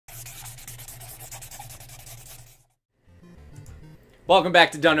Welcome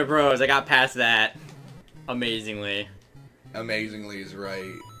back to Dunder Bros. I got past that. Amazingly. Amazingly is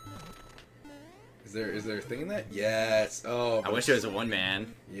right. Is there a thing in that? Yes. Oh. I wish it was a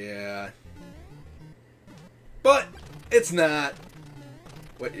one-man. Yeah. But it's not.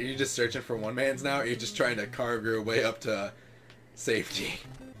 What, are you just searching for one-mans now, or are you just trying to carve your way up to safety?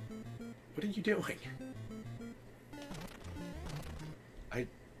 What are you doing? Oh,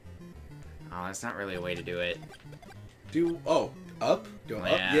 that's not really a way to do it. Oh, up? Go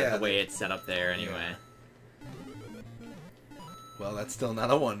Well, up? Yeah. The way it's set up there anyway. Well, that's still not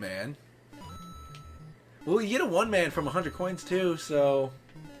a one-man. Well, you get a one-man from 100 coins too, so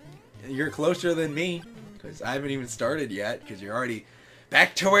you're closer than me. Because I haven't even started yet, because you're already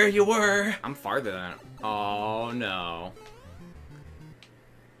back to where you were. I'm farther than... Oh, no.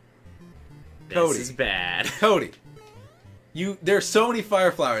 Cody. This is bad. Cody, there's so many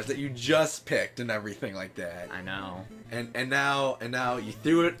fire flowers that you just picked and everything like that. I know. And now you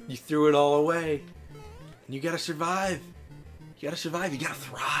threw it all away. And you gotta survive. You gotta survive. You gotta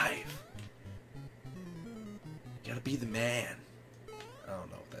thrive. You gotta be the man. I don't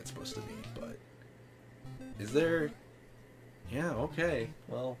know what that's supposed to mean, but is there? Yeah. Okay.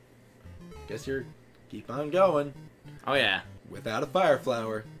 Well, guess you're keep on going. Oh yeah. Without a fire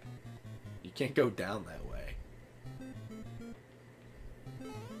flower, you can't go down that way.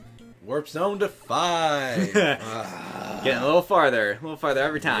 Warp zone to 5. Getting a little farther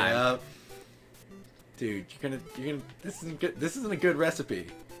every time. Yep. Dude, you're gonna. This isn't good. This isn't a good recipe.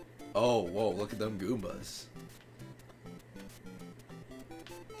 Oh, whoa! Look at them Goombas.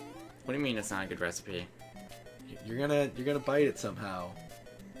 What do you mean it's not a good recipe? You're gonna bite it somehow.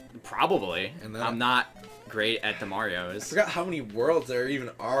 Probably. And then I'm not great at the Marios. I forgot how many worlds there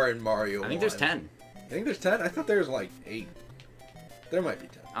even are in Mario. I think 1. there's 10. I think there's 10. I thought there was like 8. There might be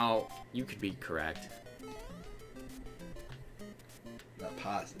 10. Oh, you could be correct. Not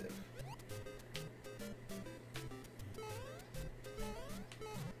positive.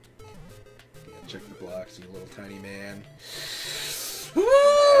 Yeah, check the blocks, you little tiny man.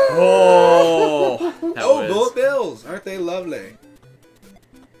 Oh! Bullet bills! Aren't they lovely?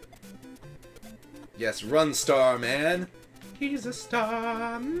 Yes, run, star man. He's a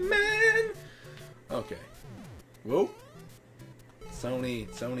star man. Okay. Whoa. Sony,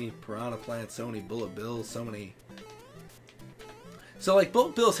 Piranha Plant, Sony, Bullet Bills, so many. So, like,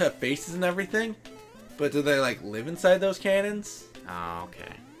 Bullet Bills have faces and everything, but do they, like, live inside those cannons? Oh,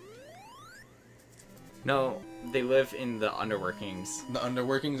 okay. No, they live in the underworkings. The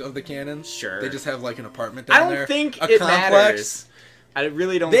underworkings of the cannons? Sure. They just have, like, an apartment I down don't there? think a it complex? matters. I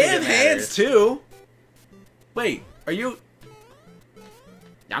really don't They think have it hands, matters. too! Wait, are you...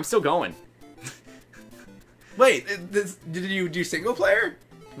 I'm still going. Wait, did you do single player?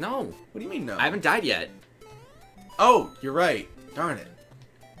 No. What do you mean no? I haven't died yet. Oh, you're right. Darn it.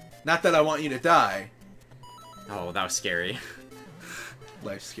 Not that I want you to die. Oh, that was scary.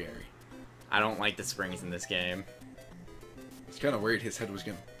 Life's scary. I don't like the springs in this game. It's kind of worried his head was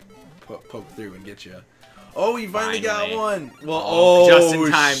going to poke through and get you. Oh, you finally got one. Well, just in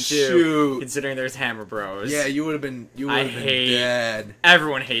time too. Shoot. Considering there's Hammer Bros. Yeah, you would have been. You would have been dead.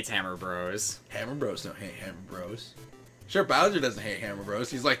 Everyone hates Hammer Bros. Hammer Bros don't hate Hammer Bros. Sure, Bowser doesn't hate Hammer Bros.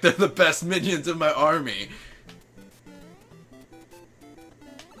 He's like, they're the best minions in my army.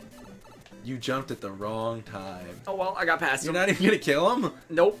 You jumped at the wrong time. Oh well, I got past You're him. not even gonna kill him?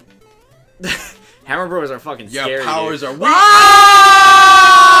 Nope. Hammer Bros are fucking scary. Your powers dude. are weak. Ah!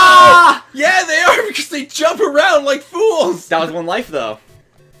 Yeah, they are, because they jump around like fools! That was one life, though.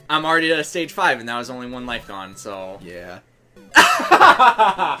 I'm already at stage 5, and that was only one life gone, so... Yeah.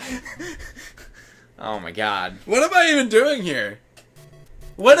 Oh my god. What am I even doing here?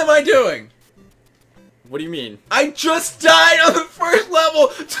 What am I doing? What do you mean? I just died on the first level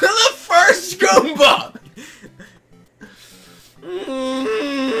to the first Goomba!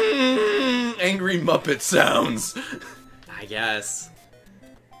 Angry Muppet sounds. I guess.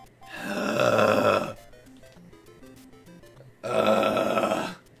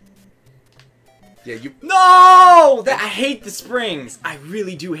 Yeah, you... No! I hate the springs. I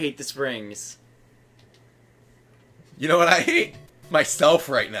really do hate the springs. You know what I hate? Myself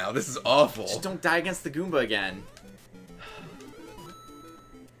right now. This is awful. Just don't die against the Goomba again.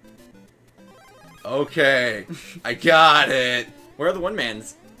 Okay. I got it. Where are the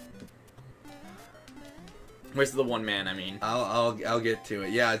one-mans? Where's the one man, I mean? I'll get to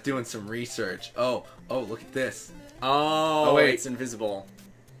it. Yeah, doing some research. Oh, look at this. Oh, wait. it's invisible.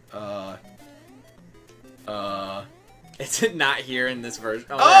 It's not here in this version.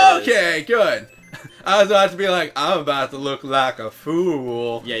 Oh, Okay, good. I was about to be like, I'm about to look like a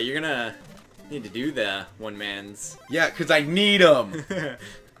fool. yeah, you're gonna Need to do the one man's. Yeah, because I need them.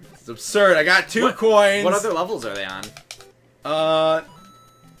 It's absurd. I got 2 coins. What other levels are they on?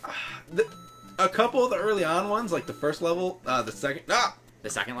 A couple of the early on ones, like the first level, the second. The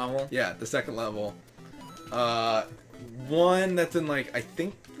second level? Yeah, the second level. One that's in like I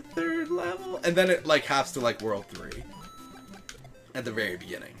think the 3rd level, and then it like hops to like World 3 at the very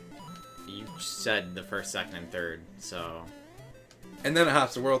beginning, You said the first, second, and third, so. and then it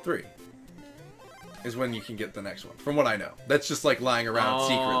hops to World 3. Is when you can get the next one, from what I know. That's just like lying around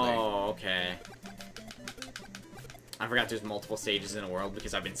secretly. Oh, okay. I forgot there's multiple stages in a world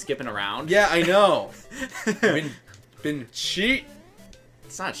because I've been skipping around. Yeah, I know. been cheat.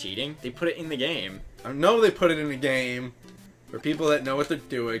 It's not cheating. They put it in the game. I know they put it in the game for people that know what they're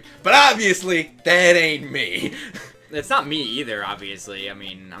doing, but obviously that ain't me. It's not me either, obviously. I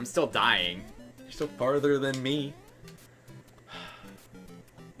mean, I'm still dying. You're so farther than me.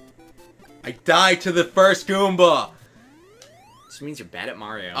 I died to the first Goomba. This means you're bad at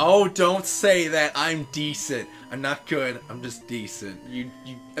Mario. Oh, don't say that. I'm decent. I'm not good. I'm just decent.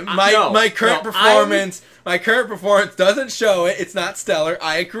 My current performance doesn't show it. It's not stellar.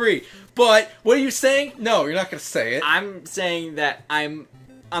 I agree. But what are you saying? No, you're not gonna say it. I'm saying that I'm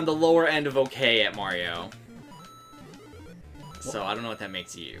on the lower end of okay at Mario. So I don't know what that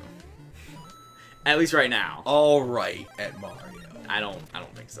makes you. At least right now. All right at Mario. I don't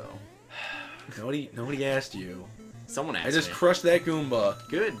think so. Nobody asked you. Someone asked I just me. crushed that Goomba.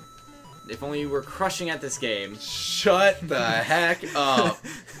 Good. If only you were crushing at this game. Shut the heck up.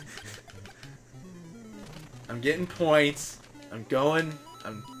 I'm getting points. I'm doing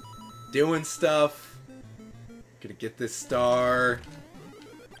stuff. Gonna get this star.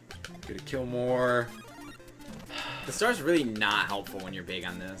 Gonna kill more. The star's really not helpful when you're big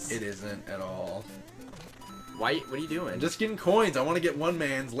on this. It isn't at all. Why? What are you doing? I'm just getting coins. I want to get one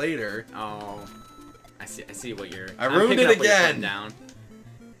man's later. Oh, I see what you're. I I'm ruined picking it up what you're again. putting down.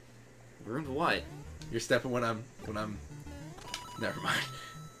 Ruined what? You're stepping when I'm. Never mind.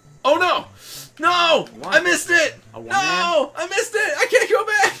 Oh no! No! What? I missed it! A one No! man? I missed it! I can't go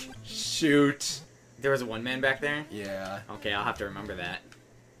back! Shoot. There was a one man back there. Yeah. Okay, I'll have to remember that.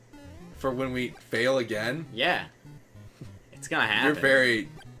 For when we fail again? Yeah, it's gonna happen. You're very...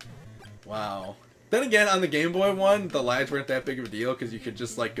 Wow. Then again, on the Game Boy one, the lives weren't that big of a deal because you could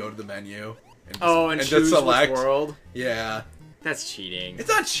just, like, go to the menu. And and just choose select. which world. Yeah. That's cheating. It's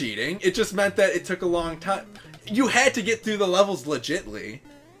not cheating. It just meant that it took a long time. You had to get through the levels legitly.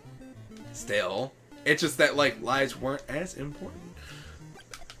 Still. It's just that, like, lives weren't as important.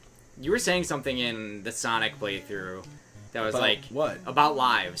 You were saying something in the Sonic playthrough that was About like what? about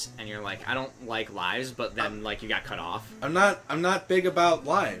lives, and you're like, I don't like lives, but then like you got cut off. I'm not big about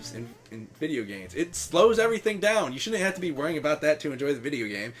lives in video games. It slows everything down. You shouldn't have to be worrying about that to enjoy the video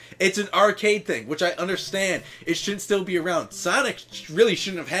game. It's an arcade thing, which I understand. It should still be around. Sonic really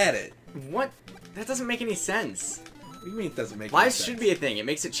shouldn't have had it. What? That doesn't make any sense. What do you mean it doesn't make Lives any should sense? be a thing. It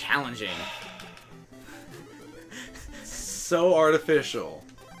makes it challenging. So artificial.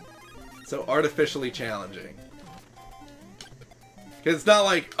 So artificially challenging. Because it's not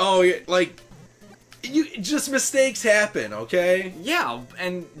like, oh, like, just mistakes happen, okay? Yeah,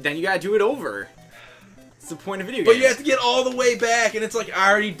 and then you gotta do it over. It's the point of video But games. you have to get all the way back, and it's like, I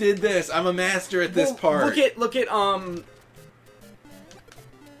already did this. I'm a master at this part. Look at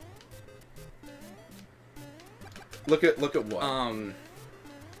Look at what?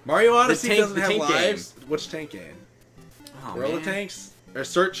 Mario Odyssey tank- doesn't the have tank lives. Which tank game? oh, World of man. Tanks? Or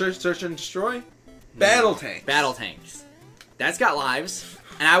Search and Destroy? Battle Tanks. Battle Tanks. That's got lives,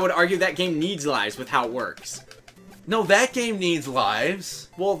 and I would argue that game needs lives with how it works. No, that game needs lives.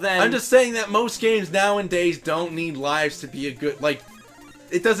 Well, then I'm just saying that most games nowadays don't need lives to be a good, like,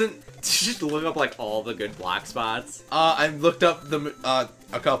 it doesn't... just look up like all the good block spots. I looked up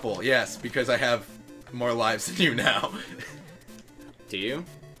a couple, yes, because I have more lives than you now. Do you?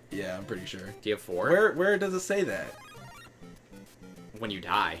 Yeah, I'm pretty sure. Do you have 4? Where does it say that? When you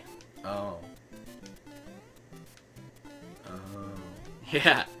die. Oh.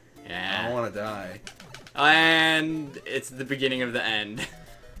 Yeah. I Yeah. don't want to die. And it's the beginning of the end.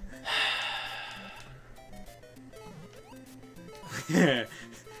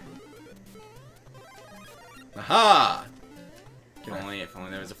 Aha! If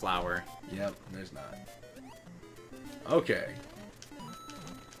only there was a flower. Yep, there's not. Okay.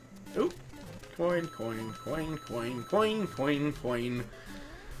 Oop. Coin.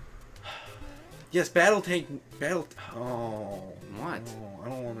 Yes, Battle Tank. Oh. What? No, I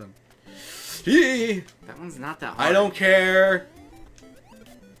don't want to. That one's not that hard. I don't care.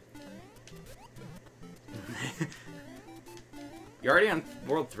 You're already on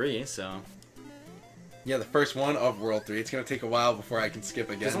World 3, so... Yeah, the first one of World 3. It's gonna take a while before I can skip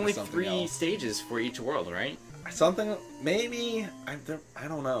again. There's only to something 3 else. stages for each world, right? Something, maybe? I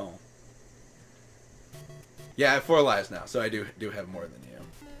don't know. Yeah, I have 4 lives now, so I do have more than you.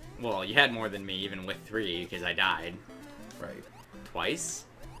 Well, you had more than me even with 3 because I died. Right. Twice?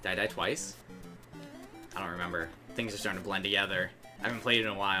 Did I die twice? I don't remember. Things are starting to blend together. I haven't played in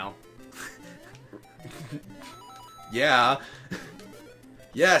a while. Yeah.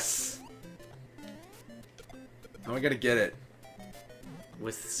 Yes! How am I gonna get it?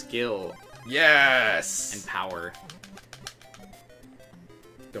 With skill Yes! and power.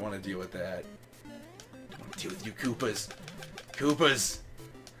 Don't want to deal with that. Don't want to deal with you Koopas. Koopas!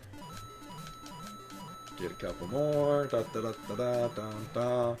 Get a couple more. Da, da, da, da, da, da,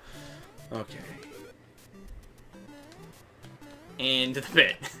 da. Okay. Into the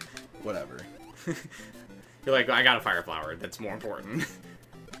pit. Whatever. You're like, I got a fire flower. That's more important.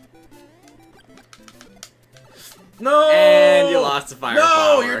 No! And you lost the fire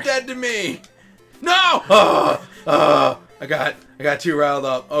flower. No! You're dead to me! No! I got too riled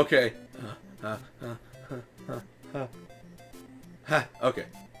up. Okay. Okay.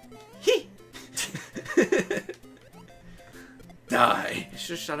 Die. You should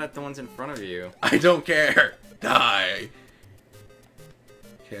have shot at the ones in front of you. I don't care. Die.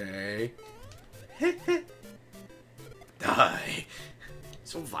 Okay. Die.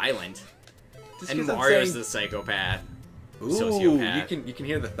 So violent. Just And 'cause I'm Mario's saying- the psychopath. Ooh, sociopath. you can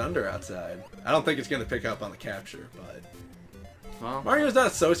hear the thunder outside. I don't think it's gonna pick up on the capture, but Well, Mario's not a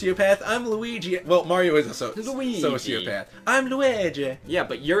sociopath. I'm Luigi. Well, Mario is a Luigi. sociopath. I'm Luigi. yeah,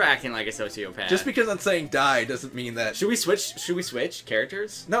 but you're acting like a sociopath. Just because I'm saying die doesn't mean that. Should we switch? Should we switch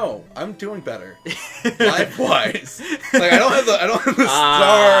characters? No, I'm doing better. Life wise, like I don't have the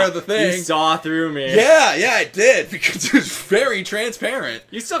star of the thing. You saw through me. Yeah, I did because it was very transparent.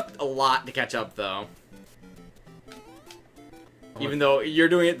 You still have a lot to catch up, though. Even though you're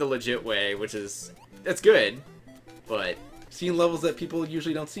doing it the legit way, which is... That's good, but... Seeing levels that people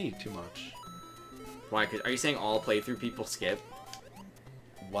usually don't see too much. Why? 'Cause are you saying all playthrough people skip?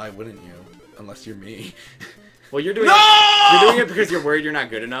 Why wouldn't you? Unless you're me. Well, you're doing No! it... You're doing it because you're worried you're not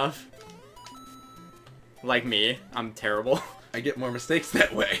good enough. Like me. I'm terrible. I get more mistakes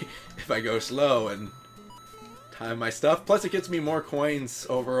that way if I go slow and time my stuff. Plus, it gets me more coins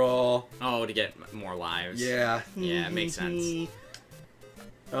overall. Oh, to get more lives. Yeah. Yeah, it makes sense.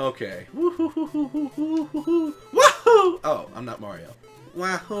 Okay. Woohoo! Oh, I'm not Mario.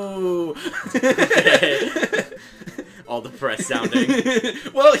 Wahoo! All depressed sounding.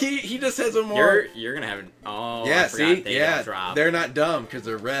 Well, he just has a more. You're gonna have an... Oh, Yeah, I forgot see, they yeah, don't drop. they're not dumb because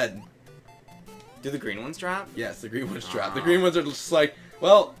they're red. Do the green ones drop? Yes, the green ones drop. The Aw. green ones are just like,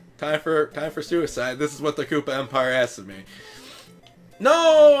 well, time for suicide. This is what the Koopa Empire asked of me.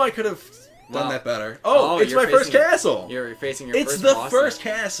 No, I could have done Well, that better. Oh, it's you're my first facing- castle. You're facing your It's first the boss. first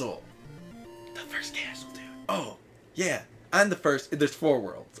castle. The first castle, dude. Oh, yeah. I'm the first. There's 4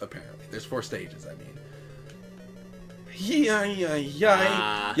 worlds, apparently. There's 4 stages, I mean. Yay.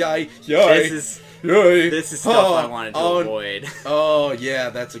 This is stuff I wanted to avoid. Oh, yeah,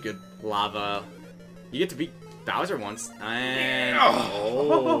 that's a good... Lava. You get to beat Bowser once. And...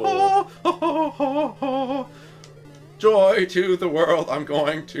 Oh. Joy to the world, I'm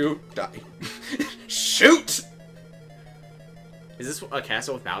going to die. Shoot! Is this a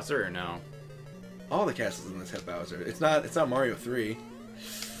castle with Bowser or no? All the castles in this have Bowser. It's not Mario 3.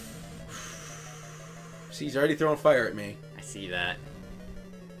 See, he's already throwing fire at me. I see that.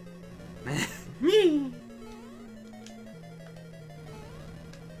 Me.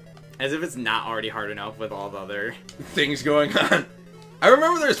 As if it's not already hard enough with all the other... Things going on. I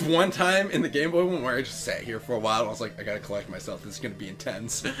remember there's one time in the Game Boy one where I just sat here for a while and I was like, I gotta collect myself. This is gonna be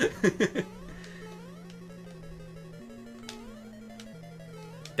intense.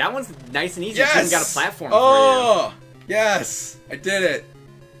 That one's nice and easy. Yes! It's even got a platform Oh, yes, I did it.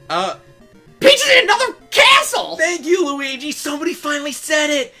 Peach is in another castle! Thank you, Luigi. Somebody finally said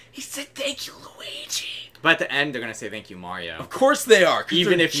it. He said, "Thank you, Luigi." But at the end, they're gonna say thank you, Mario. Of course they are. 'Cause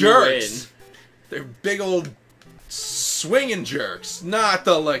Even they're if jerks. you win. They're big old swinging jerks, not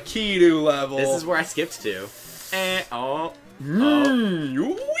the Lakitu level. This is where I skipped to. Oh.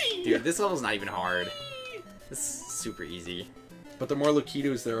 Wee. Dude, this level's not even hard. This is super easy. But the more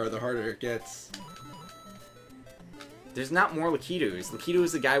Lakitus there are, the harder it gets. There's not more Lakitus. Lakitu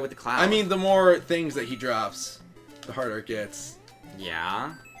is the guy with the cloud. I mean, the more things that he drops, the harder it gets.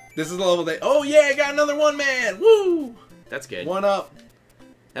 Yeah. This is the level that... Oh, yeah, I got another one, man! Woo! That's good. 1 up.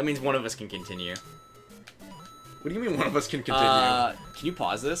 That means one of us can continue. What do you mean one of us can continue? Can you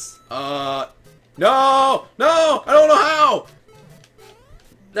pause this? No! No! I don't know how!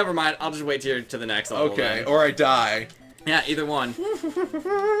 Never mind. I'll just wait to the next level. Okay, then. or I die. Yeah, either one.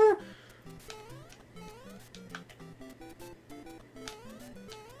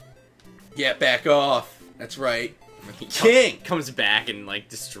 Yeah, back off. That's right. He King! comes back and like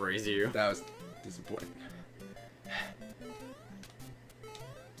destroys you. That was disappointing.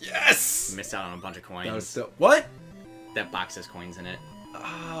 Yes! Missed out on a bunch of coins. That was so... What? That box has coins in it.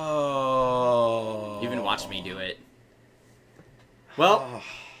 Oh. You even watched me do it. Well. Oh.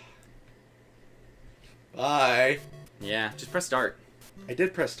 Bye. Yeah, just press start. I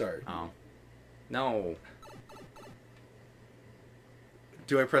did press start. Oh. No.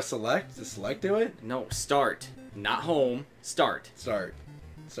 Do I press select? Does select do it? No, start. Not home. Start. Start.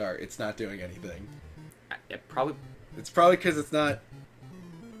 Start. It's not doing anything. It probably... It's probably because it's not...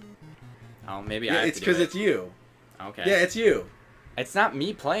 Oh, maybe Yeah, I have it's to do because it. it's you. Okay. Yeah, it's you. It's not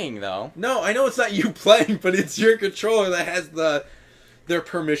me playing, though. No, I know it's not you playing, but it's your controller that has their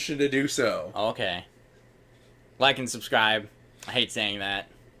permission to do so. Okay. Like and subscribe. I hate saying that.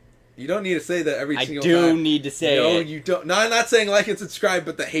 You don't need to say that every I single do time. need to say No, it. you don't. No, I'm not saying like and subscribe,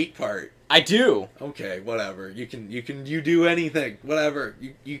 but the hate part. I do. Okay, whatever. You do anything. Whatever.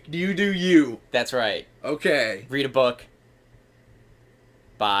 You do you. That's right. Okay. Read a book.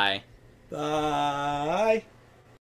 Bye. Bye.